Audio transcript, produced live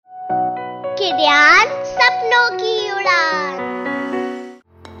किडियान सपनों की उड़ान।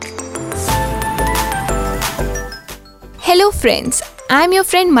 Hello friends, I'm your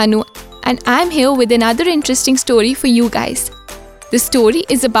friend Manu and I'm here with another interesting story for you guys. The story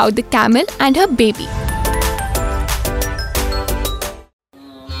is about the camel and her baby.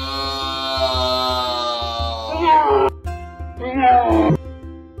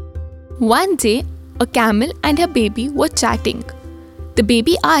 One day, a camel and her baby were chatting. The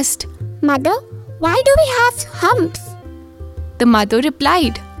baby asked, Mother, why do we have humps? The mother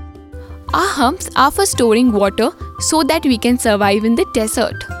replied, Our humps are for storing water so that we can survive in the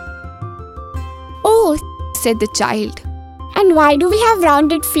desert. Oh, Said the child, and why do we have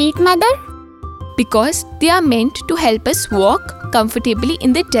rounded feet, Mother? because they are meant to help us walk comfortably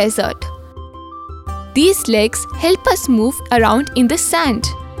in the desert. These legs help us move around in the sand.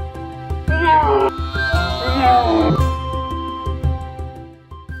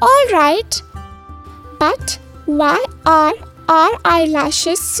 All right. But why are our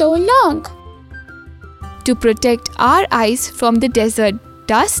eyelashes so long? To protect our eyes from the desert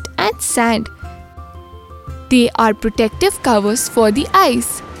dust and sand. They are protective covers for the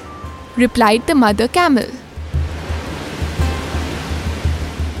eyes, replied the mother camel.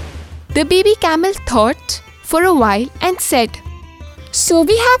 The baby camel thought for a while and said, So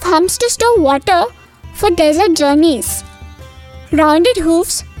we have humps to store water for desert journeys. Rounded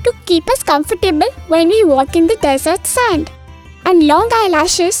hoofs to keep us comfortable when we walk in the desert sand. And long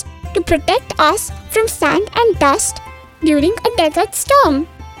eyelashes to protect us from sand and dust during a desert storm.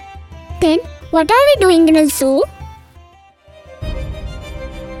 Then, what are we doing in a zoo?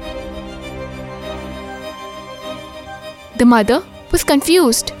 The mother was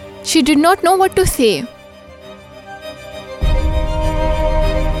confused. She did not know what to say.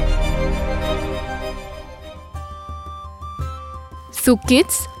 So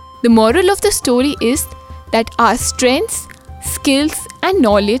kids, the moral of the story is that our strengths, skills and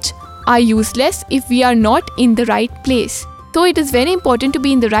knowledge are useless if we are not in the right place. So it is very important to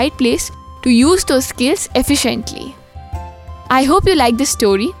be in the right place to use those skills efficiently. I hope you like this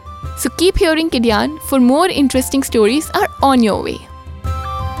story. So keep hearing Kidian for more interesting stories are on your way.